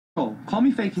Call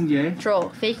me fake and gay. Troll,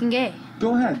 fake and gay.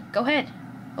 Go ahead. Go ahead.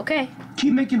 Okay.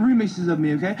 Keep making remixes of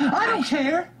me, okay? I don't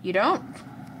care! You don't?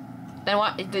 Then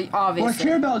what? Obviously. What I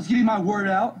care about is getting my word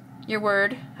out. Your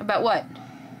word? About what?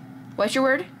 What's your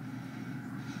word?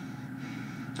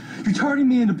 You're turning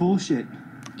me into bullshit.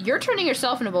 You're turning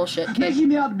yourself into bullshit, kid. Making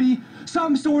me out to be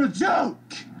some sort of joke.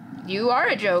 You are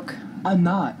a joke. I'm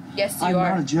not. Yes, you are.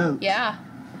 I'm not a joke. Yeah.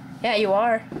 Yeah, you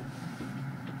are.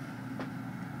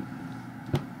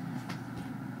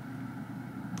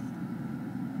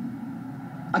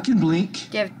 I can blink.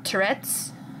 Do you have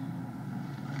Tourette's?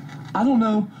 I don't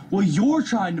know what you're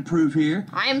trying to prove here.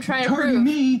 I am trying to Turning prove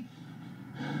me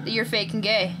that you're fake and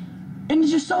gay. into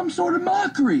just some sort of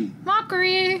mockery.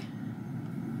 Mockery.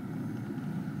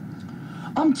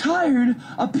 I'm tired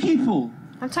of people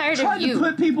I'm tired of trying you to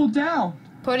put people down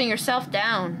putting yourself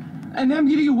down and them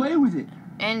getting away with it.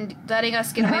 and letting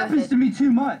us It get away happens with it. to me too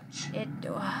much. And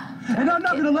I'm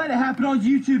not kid. gonna let it happen on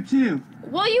YouTube too.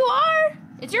 Well, you are.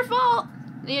 It's your fault.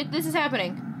 This is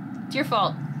happening. It's your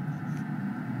fault.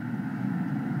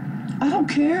 I don't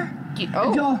care. If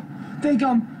y'all think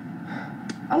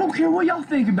I don't care what y'all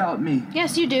think about me.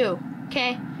 Yes, you do.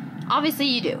 Okay? Obviously,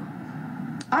 you do.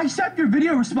 I accept your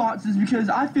video responses because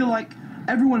I feel like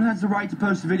everyone has the right to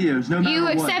post videos, no matter You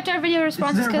what. accept our video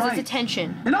responses their because right. it's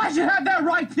attention. And I should have that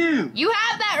right too. You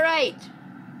have that right.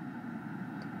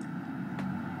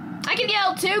 I can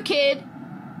yell too, kid.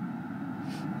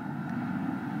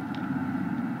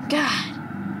 God.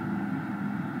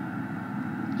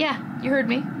 Yeah, you heard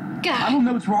me. God. I don't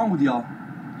know what's wrong with y'all.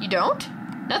 You don't?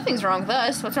 Nothing's wrong with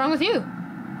us. What's wrong with you?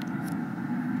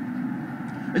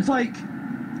 It's like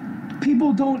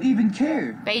people don't even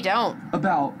care They don't.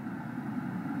 about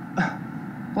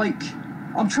like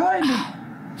I'm trying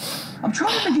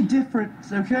to make a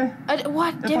difference, okay?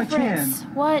 What If I difference?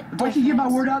 can. What If I can get my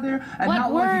word out there and What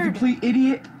not like a word? complete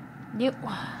idiot. You,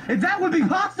 If that would be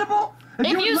possible, if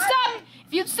would you let stop, me-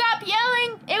 if you'd stop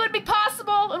yelling, it would be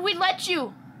possible, and we'd let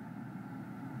you.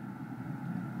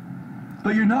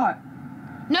 But you're not.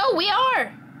 No, we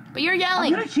are. But you're I'm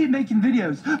yelling. gonna keep making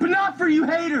videos, but not for you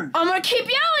haters. I'm gonna keep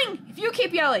yelling if you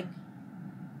keep yelling.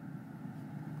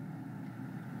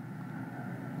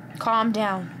 Calm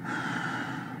down.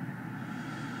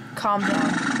 Calm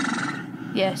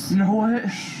down. Yes. You know what?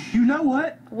 You know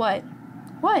what? What?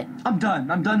 What? I'm done.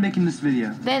 I'm done making this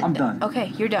video. Then I'm done. Okay,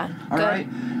 you're done. All Good.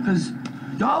 right? Because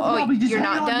y'all Oh, probably just you're hate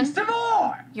not on me done? some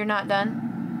more. You're not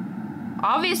done.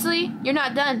 Obviously, you're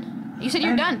not done. You said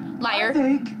you're And done. Liar. I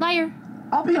think, Liar.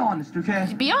 I'll be honest,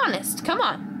 okay? Be honest. Come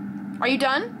on. Are you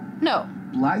done? No.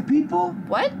 Black people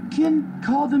What? can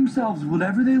call themselves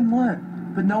whatever they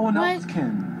want, but no one else What?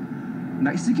 can.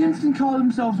 Mexicans can call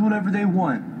themselves whatever they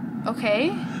want,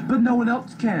 Okay. but no one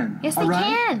else can. Yes, they all right?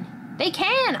 can. They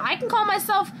can. I can call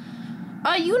myself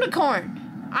a unicorn.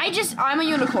 I'm a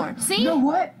unicorn. See? You know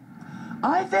what?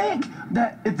 I think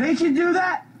that if they can do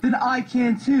that, then I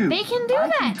can too. They can do I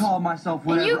that. can call myself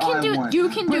whatever you can I do- want. you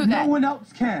can but do that. no one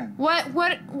else can. What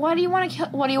do you want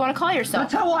to call yourself?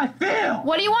 That's how I feel.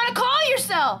 What do you want to call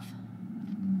yourself?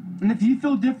 And if you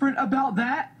feel different about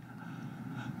that,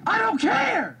 I don't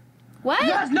care. What?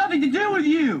 It has nothing to do with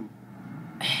you.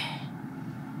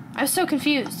 I'm so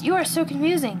confused. You are so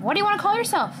confusing. What do you want to call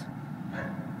yourself?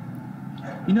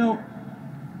 You know,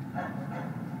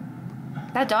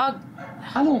 That dog.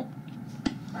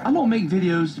 I don't make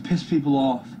videos to piss people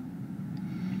off.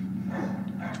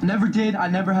 Never did, I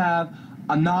never have,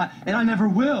 I'm not, and I never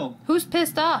will. Who's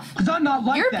pissed off? Because I'm not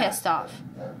like You're that. pissed off.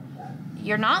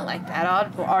 You're not like that,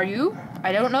 are you?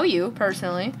 I don't know you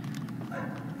personally.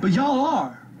 But y'all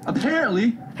are.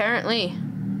 Apparently. Apparently.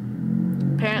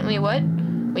 Apparently what?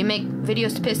 We make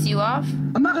videos to piss you off?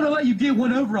 I'm not going to let you get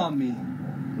one over on me.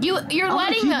 You're I'm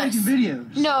letting gonna us. keep making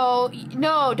videos. No,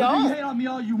 Whether don't. you hate on me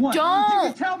all you want. Don't. You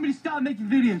can tell me to stop making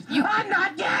videos. I'm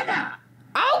not gonna.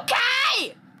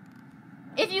 Okay!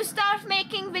 If you stopped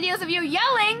making videos of you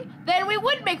yelling, then we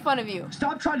would make fun of you.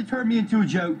 Stop trying to turn me into a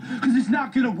joke, because it's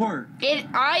not gonna work.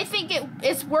 I think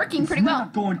it's working It's pretty well.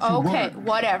 not going to okay, work.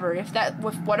 whatever.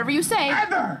 Whatever you say.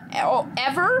 Ever! Oh,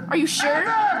 ever? Are you sure? Ever!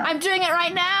 I'm doing it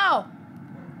right now.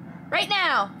 Right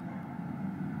now.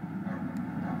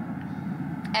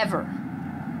 Ever.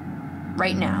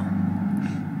 Right now.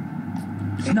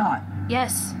 It's not.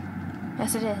 Yes.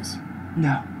 Yes, it is.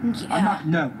 No. Yeah. I'm not.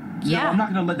 No. Yeah. No, I'm not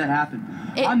gonna let that happen.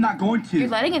 It- I'm not going to. You're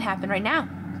letting it happen right now.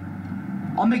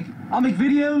 I'll make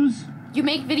videos You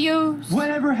make videos.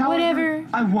 whenever, however Whatever.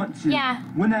 I want to. Yeah.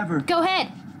 Whenever. Go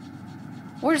ahead.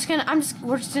 We're just gonna do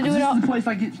This it all. is the place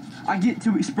I get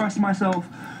to express myself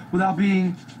without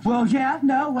being, well, yeah,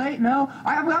 no, wait, no.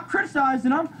 I got criticized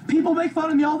and people make fun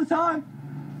of me all the time.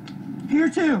 here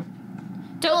too.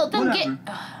 Don't let them Whatever.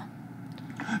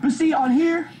 get. But see, on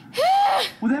here,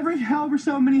 with however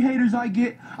so many haters I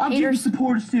get, I'm getting Haters.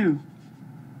 supporters too.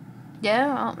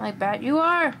 Yeah, I bet you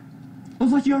are.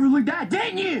 Looks like you overlooked that,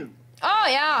 didn't you? Oh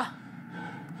yeah.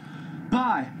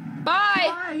 Bye. Bye.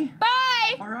 Bye.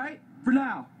 Bye. All right, for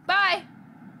now. Bye.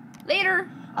 Later.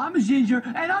 I'm a ginger,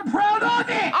 and I'm proud of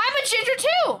it. I'm a ginger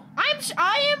too.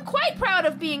 I am quite proud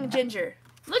of being ginger.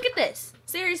 Look at this.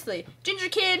 Seriously, ginger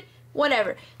kid,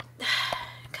 whatever.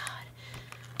 God.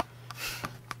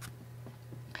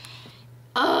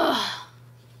 Ugh.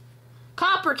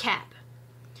 Copper cat.